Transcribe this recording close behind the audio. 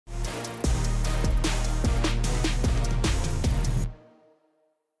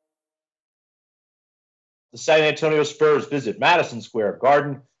The San Antonio Spurs visit Madison Square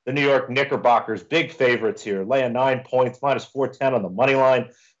Garden. The New York Knickerbockers, big favorites here, laying 9 points, minus 410 on the money line.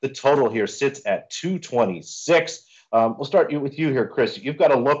 The total here sits at 226. We'll start with you here, Chris. You've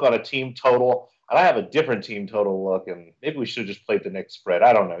got a look on a team total, and I have a different team total look, and maybe we should have just played the Knicks spread.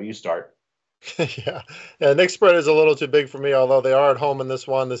 I don't know. You start. Yeah. Knicks spread is a little too big for me, although they are at home in this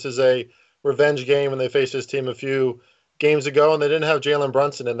one. This is a revenge game, and they faced this team a few games ago, and they didn't have Jalen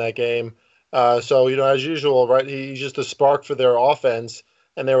Brunson in that game. So, as usual, right, he's just a spark for their offense,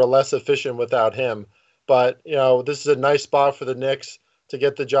 and they were less efficient without him. But, this is a nice spot for the Knicks to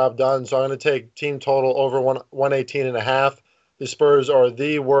get the job done. So I'm going to take team total over 118.5. The Spurs are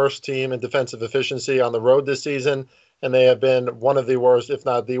the worst team in defensive efficiency on the road this season, and they have been one of the worst, if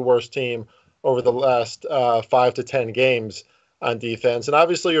not the worst team over the last 5 to 10 games on defense. And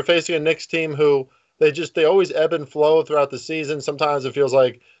obviously you're facing a Knicks team who they always ebb and flow throughout the season. Sometimes it feels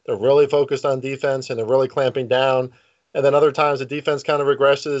like they're really focused on defense and they're really clamping down. And then other times the defense kind of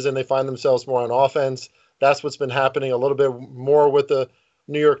regresses and they find themselves more on offense. That's what's been happening a little bit more with the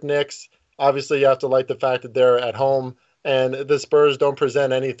New York Knicks. Obviously, you have to like the fact that they're at home, and the Spurs don't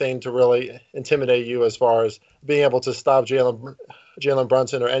present anything to really intimidate you as far as being able to stop Jalen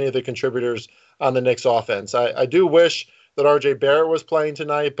Brunson or any of the contributors on the Knicks offense. I do wish that R.J. Barrett was playing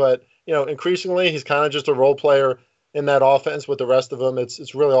tonight, but increasingly he's kind of just a role player in that offense with the rest of them.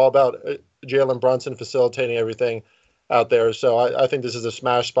 It's really all about Jalen Brunson facilitating everything out there. So I think this is a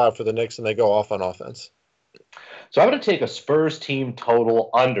smash spot for the Knicks, and they go off on offense. So I'm going to take a Spurs team total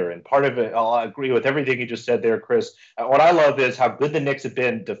under, and part of it, I'll agree with everything you just said there, Chris. What I love is how good the Knicks have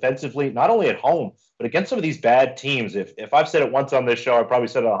been defensively, not only at home, but against some of these bad teams. If I've said it once on this show, I've probably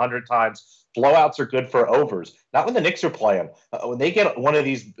said it 100 times. Blowouts are good for overs. Not when the Knicks are playing. When they get one of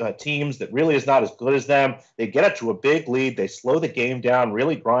these teams that really is not as good as them, they get up to a big lead. They slow the game down,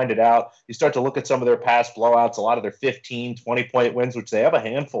 really grind it out. You start to look at some of their past blowouts, a lot of their 15, 20-point wins, which they have a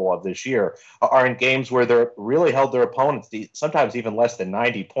handful of this year, are in games where they're really held their opponents to sometimes even less than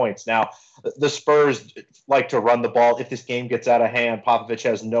 90 points. Now, the Spurs like to run the ball. If this game gets out of hand, Popovich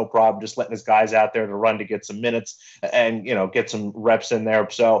has no problem just letting his guys out there to run to get some minutes and, get some reps in there.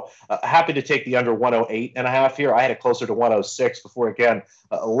 So happy to take the under 108.5 here. I had it closer to 106 before, again,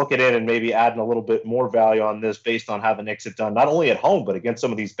 looking in and maybe adding a little bit more value on this based on how the Knicks have done, not only at home, but against some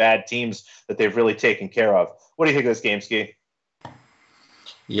of these bad teams that they've really taken care of. What do you think of this game, Ski?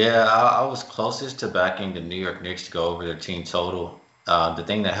 Yeah, I was closest to backing the New York Knicks to go over their team total. The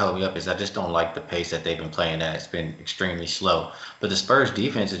thing that held me up is I just don't like the pace that they've been playing at. It's been extremely slow. But the Spurs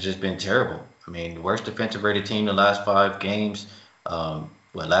defense has just been terrible. I mean, the worst defensive rated team the last 5 games.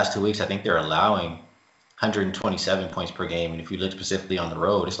 Last 2 weeks, I think they're allowing 127 points per game. And if you look specifically on the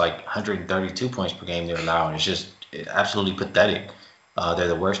road, it's like 132 points per game they're allowing. It's just absolutely pathetic. They're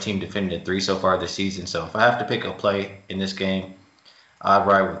the worst team defending at 3 so far this season. So if I have to pick a play in this game, I'd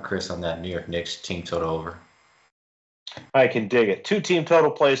ride with Chris on that New York Knicks team total over. I can dig it. 2 team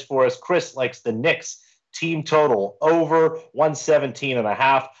total plays for us. Chris likes the Knicks team total over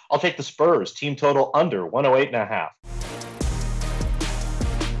 117.5. I'll take the Spurs team total under 108.5.